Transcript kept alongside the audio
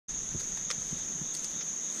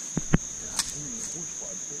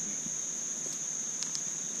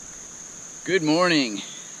Good morning.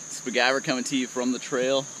 Spiguyver coming to you from the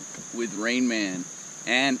trail with Rain Man.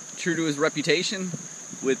 And true to his reputation,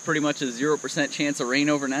 with pretty much a 0% chance of rain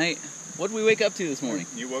overnight, what did we wake up to this morning?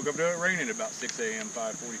 You woke up to it raining at about 6 a.m.,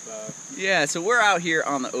 5:45. Yeah, so we're out here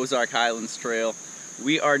on the Ozark Highlands Trail.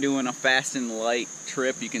 We are doing a fast and light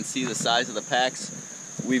trip. You can see the size of the packs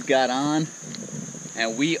we've got on.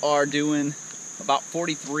 And we are doing about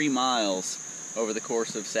 43 miles over the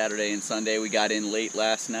course of Saturday and Sunday. We got in late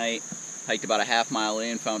last night, hiked about a half mile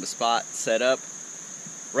in, found a spot, set up.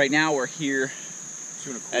 Right now we're here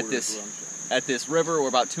at this river. We're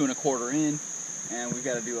about 2 1/4 in, and we've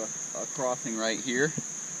got to do a crossing right here.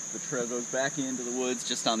 The trail goes back into the woods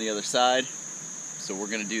just on the other side, so we're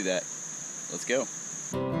going to do that. Let's go.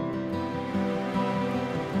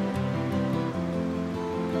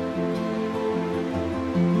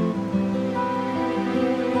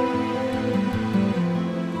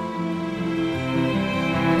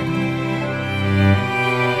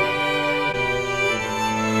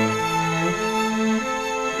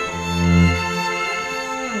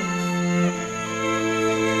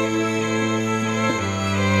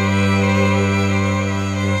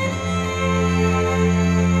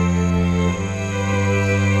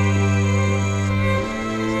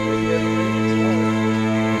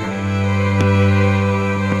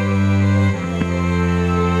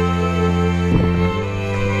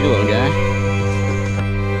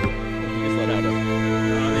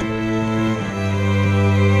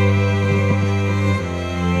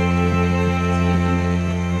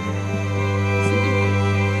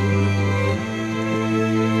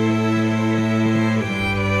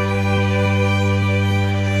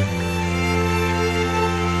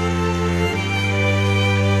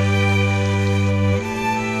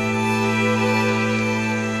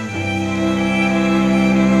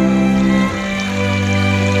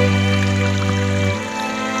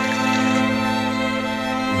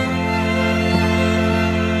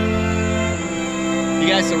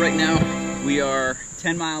 So right now we are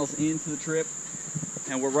 10 miles into the trip,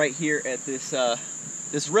 and we're right here at this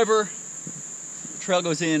this river. The trail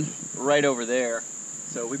goes in right over there,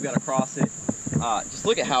 so we've got to cross it. Just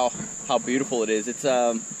look at how beautiful it is.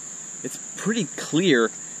 It's pretty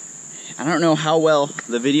clear. I don't know how well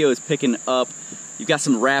the video is picking up. You've got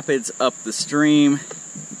some rapids up the stream,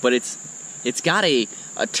 but it's got a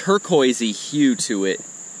turquoisey hue to it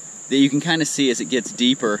that you can kind of see as it gets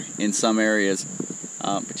deeper in some areas.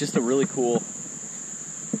 But just a really cool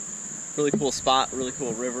spot, really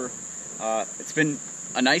cool river. It's been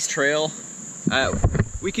a nice trail.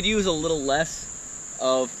 We could use a little less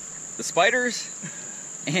of the spiders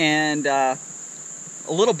and a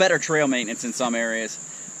little better trail maintenance in some areas.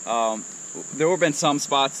 There have been some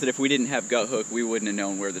spots that if we didn't have gut hook, we wouldn't have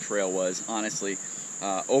known where the trail was, honestly.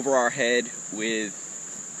 Over our head with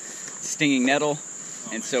stinging nettle,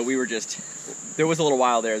 and so we were just, there was a little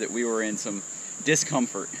while there that we were in some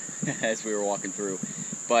discomfort as we were walking through,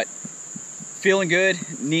 but feeling good.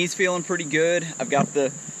 Knees feeling pretty good. I've got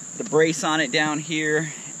the brace on it down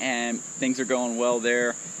here, and things are going well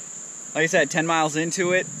there. Like I said, 10 miles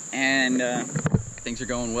into it, and things are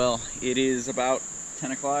going well. It is about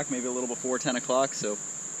 10 o'clock, maybe a little before 10 o'clock, so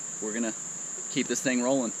we're gonna keep this thing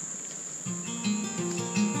rolling.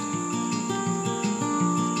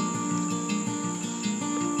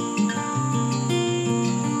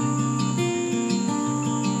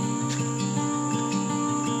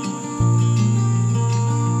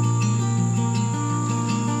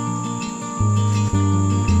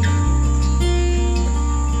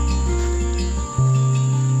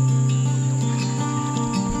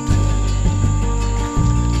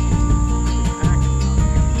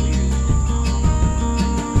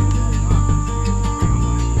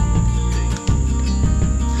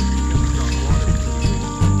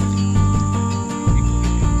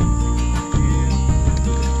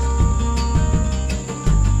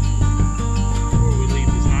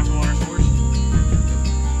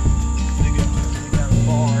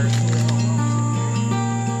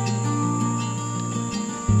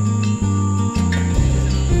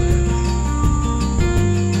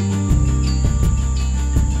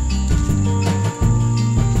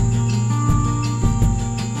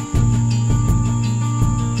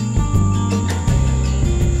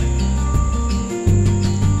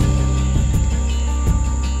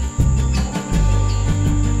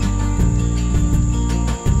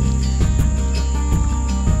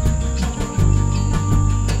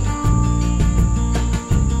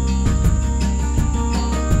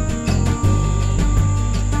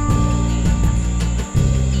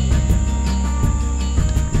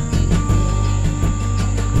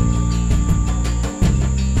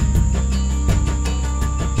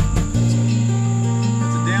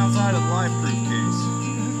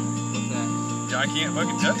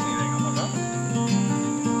 fucking touch anything on my phone.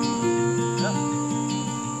 Yeah.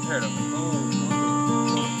 There it is.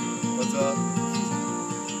 What's up?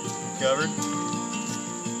 Covered?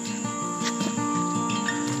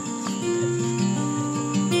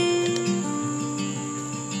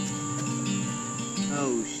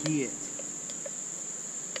 Oh shit.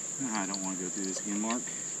 I don't want to go through this again, Mark.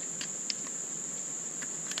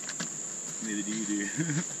 Neither do you do.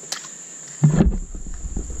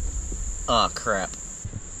 Oh crap.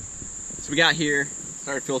 So we got here,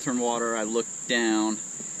 started filtering water, I looked down,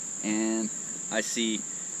 and I see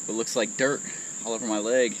what looks like dirt all over my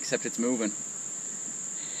leg, except it's moving.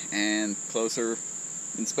 And closer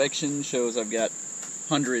inspection shows I've got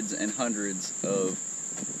hundreds and hundreds of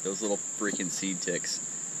those little freaking seed ticks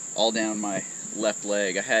all down my left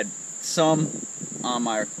leg. I had some on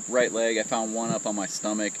my right leg, I found one up on my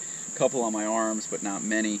stomach, a couple on my arms, but not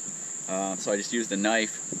many. So I just used a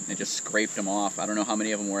knife and just scraped them off. I don't know how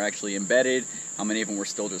many of them were actually embedded, how many of them were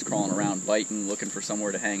still just crawling around biting, looking for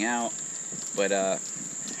somewhere to hang out. But I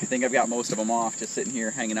think I've got most of them off, just sitting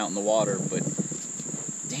here hanging out in the water. But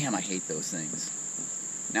damn, I hate those things.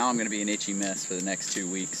 Now I'm going to be an itchy mess for the next 2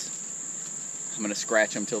 weeks. I'm going to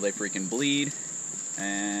scratch them till they freaking bleed.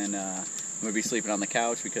 And I'm going to be sleeping on the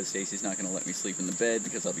couch because Stacy's not going to let me sleep in the bed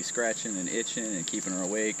because I'll be scratching and itching and keeping her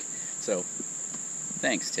awake. So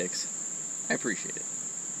thanks, ticks. I appreciate it.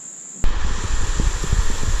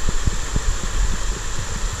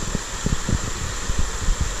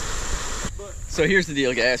 So here's the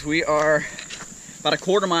deal, guys. We are about a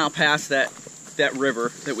quarter mile past that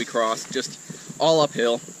river that we crossed, just all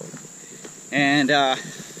uphill. And I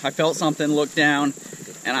felt something, looked down,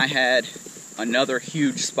 and I had another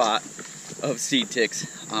huge spot of seed ticks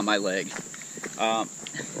on my leg.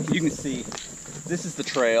 You can see, this is the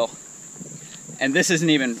trail. And this isn't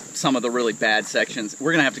even some of the really bad sections.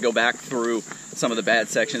 We're gonna have to go back through some of the bad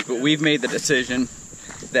sections, but we've made the decision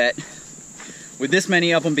that with this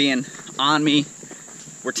many of them being on me,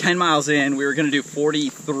 we're 10 miles in, we were gonna do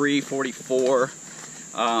 43, 44.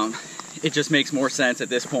 It just makes more sense at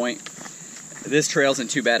this point. This trail's in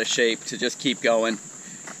too bad a shape to just keep going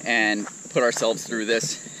and put ourselves through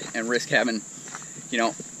this and risk having, you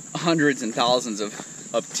know, hundreds and thousands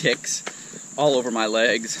of ticks all over my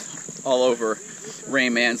legs, all over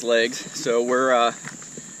Rain Man's legs. So we're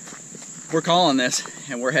calling this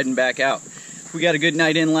and we're heading back out. We got a good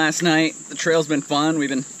night in last night. The trail's been fun. We've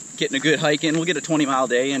been getting a good hike in. We'll get a 20-mile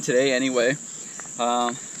day in today anyway.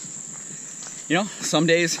 You know, some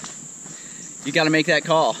days you got to make that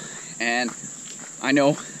call. And I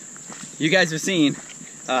know you guys have seen,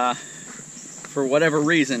 for whatever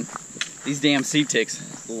reason, these damn seed ticks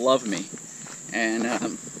love me.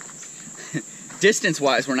 And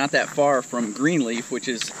distance-wise, we're not that far from Greenleaf, which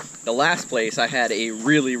is the last place I had a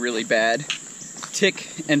really, really bad tick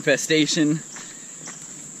infestation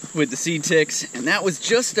with the seed ticks, and that was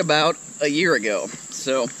just about a year ago.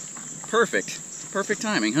 So, perfect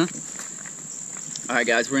timing, huh? All right,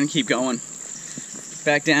 guys, we're gonna keep going.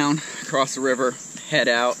 Back down, across the river, head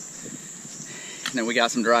out, and then we got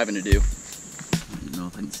some driving to do. I don't know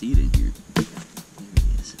if I can see it in here. There it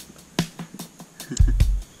is.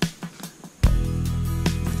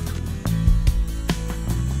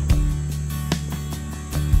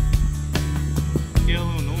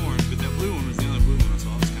 Yellow and orange, but that blue one was the only blue one I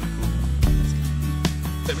saw. It's kind of cool.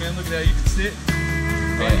 Hey man, look at how you can sit.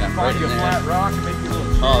 Oh, yeah, Find you a flat rock and make you a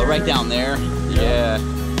little chair. Oh, right down there? Yeah.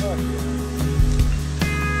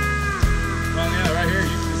 Well, yeah, right here, you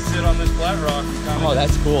can just sit on this flat rock. And Oh,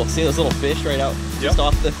 that's cool. See those little fish right out just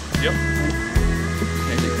off the... Yep.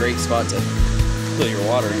 There's a great spot to fill your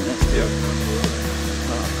water in this too.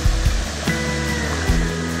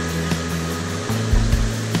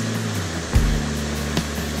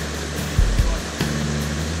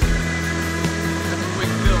 That's a quick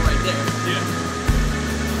fill right there. Yeah.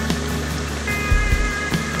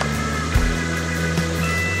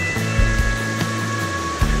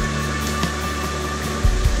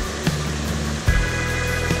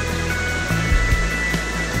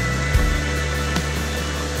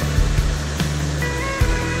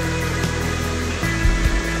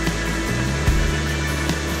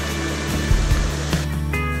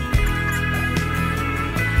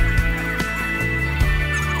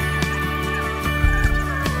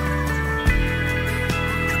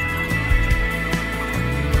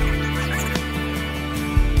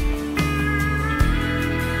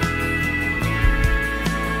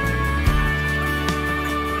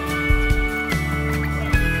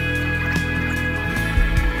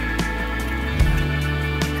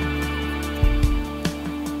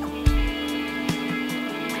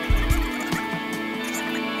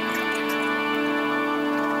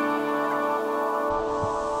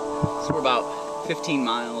 So we're about 15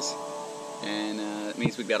 miles, and it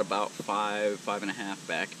means we've got about 5.5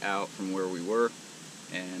 back out from where we were.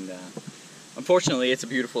 And unfortunately, it's a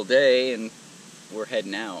beautiful day, and we're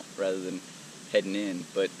heading out rather than heading in.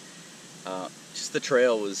 But just the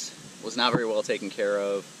trail was not very well taken care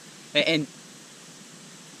of, and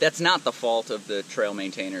that's not the fault of the trail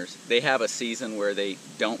maintainers. They have a season where they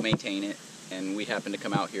don't maintain it, and we happen to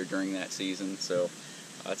come out here during that season, so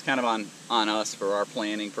it's kind of on us for our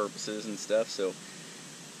planning purposes and stuff. So,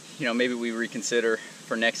 you know, maybe we reconsider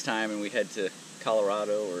for next time and we head to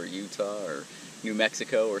Colorado or Utah or New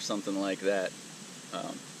Mexico or something like that.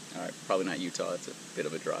 All right, probably not Utah, it's a bit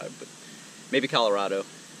of a drive, but maybe Colorado.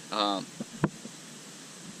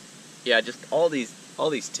 Yeah, just all these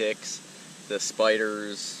ticks, the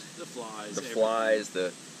spiders, the flies,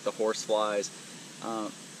 the horse flies.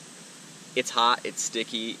 It's hot, it's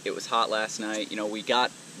sticky. It was hot last night. You know, we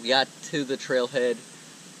got to the trailhead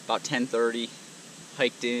about 10:30,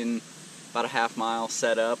 hiked in about a half mile,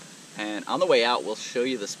 set up, and on the way out we'll show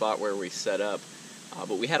you the spot where we set up.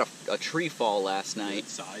 But we had a tree fall last night. Good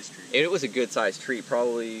size tree. It was a good sized tree,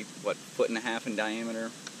 probably what, 1.5 feet in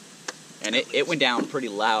diameter. And it went down pretty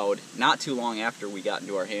loud not too long after we got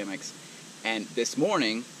into our hammocks. And this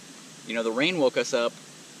morning, you know, the rain woke us up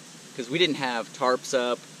because we didn't have tarps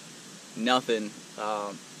up, nothing.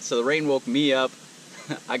 So the rain woke me up.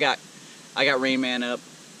 I got Rain Man up.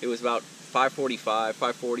 It was about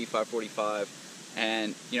 5:45,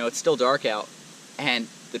 and you know, it's still dark out. And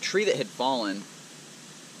the tree that had fallen,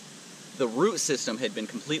 the root system had been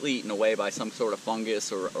completely eaten away by some sort of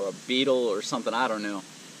fungus or a beetle or something, I don't know.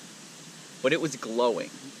 But it was glowing.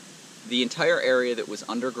 The entire area that was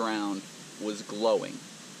underground was glowing.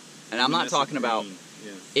 And I'm not talking about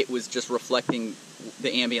it was just reflecting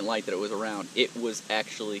the ambient light that it was around. It was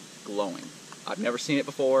actually glowing. I've never seen it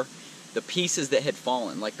before. The pieces that had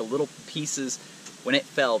fallen, like the little pieces when it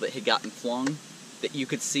fell that had gotten flung, that you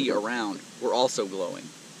could see around, were also glowing.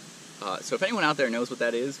 So if anyone out there knows what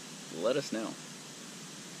that is, let us know.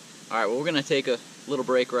 Alright, well, we're going to take a little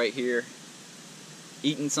break right here.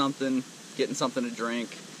 Eating something, getting something to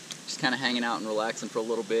drink, just kind of hanging out and relaxing for a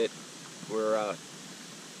little bit. We're,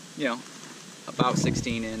 you know, about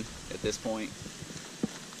 16 in at this point. A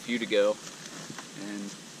few to go.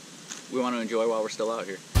 And we want to enjoy while we're still out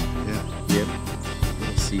here. Yeah. Yep.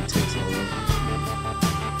 Little seed ticks all over.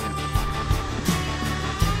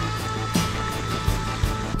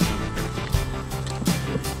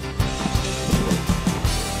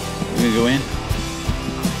 You gonna go in?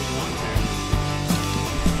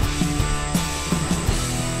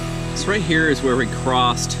 So right here is where we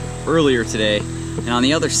crossed earlier today, and on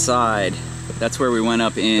the other side, that's where we went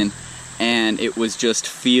up in, and it was just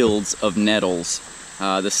fields of nettles.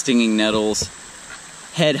 The stinging nettles,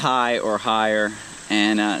 head high or higher.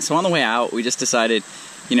 And so on the way out, we just decided,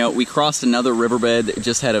 you know, we crossed another riverbed that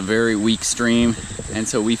just had a very weak stream, and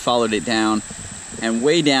so we followed it down. And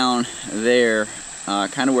way down there,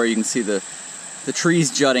 kind of where you can see the trees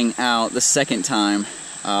jutting out the second time,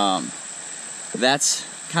 that's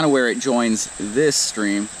kind of where it joins this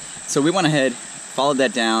stream. So we went ahead, followed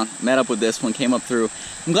that down, met up with this one, came up through.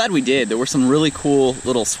 I'm glad we did. There were some really cool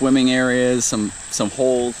little swimming areas, some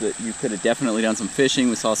holes that you could have definitely done some fishing.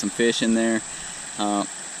 We saw some fish in there. And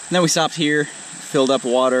then we stopped here, filled up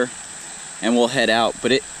water, and we'll head out.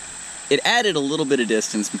 But it added a little bit of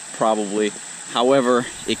distance, probably. However,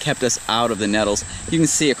 it kept us out of the nettles. You can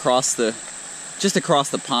see just across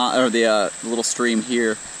the pond, or the little stream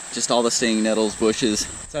here, just all the stinging nettles, bushes.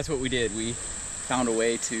 So that's what we did. We found a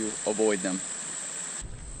way to avoid them.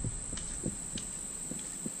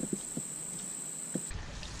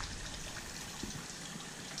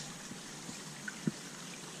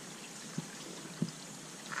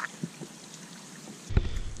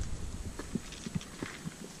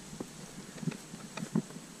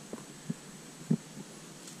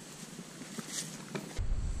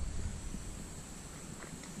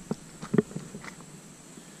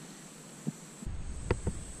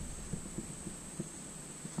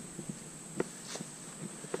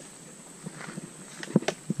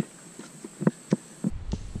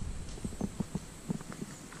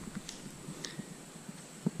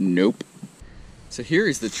 Nope. So here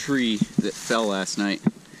is the tree that fell last night.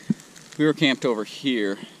 We were camped over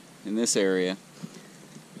here in this area,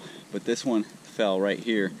 but this one fell right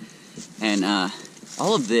here. And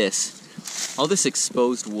all this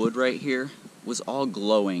exposed wood right here was all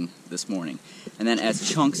glowing this morning. And then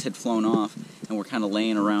as chunks had flown off and were kind of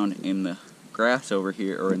laying around in the grass over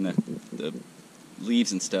here, or in the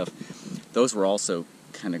leaves and stuff, those were also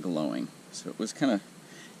kind of glowing. So it was kind of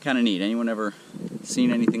neat. Anyone ever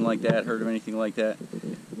seen anything like that, heard of anything like that?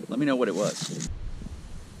 Let me know what it was.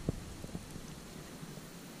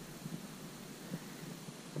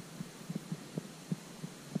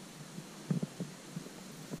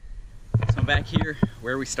 So I'm back here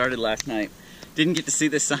where we started last night. Didn't get to see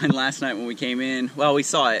this sign last night when we came in. Well, we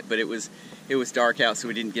saw it, but it was dark out, so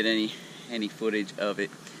we didn't get any footage of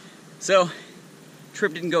it. So,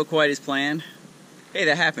 trip didn't go quite as planned. Hey,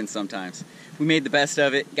 that happens sometimes. We made the best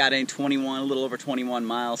of it. Got in a little over 21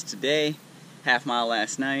 miles today. Half mile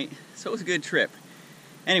last night. So it was a good trip.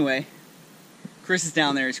 Anyway, Chris is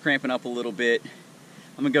down there. He's cramping up a little bit.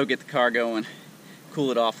 I'm gonna go get the car going,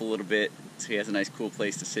 cool it off a little bit, so he has a nice cool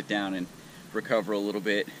place to sit down and recover a little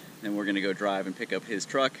bit. Then we're gonna go drive and pick up his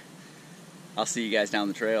truck. I'll see you guys down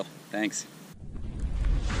the trail. Thanks.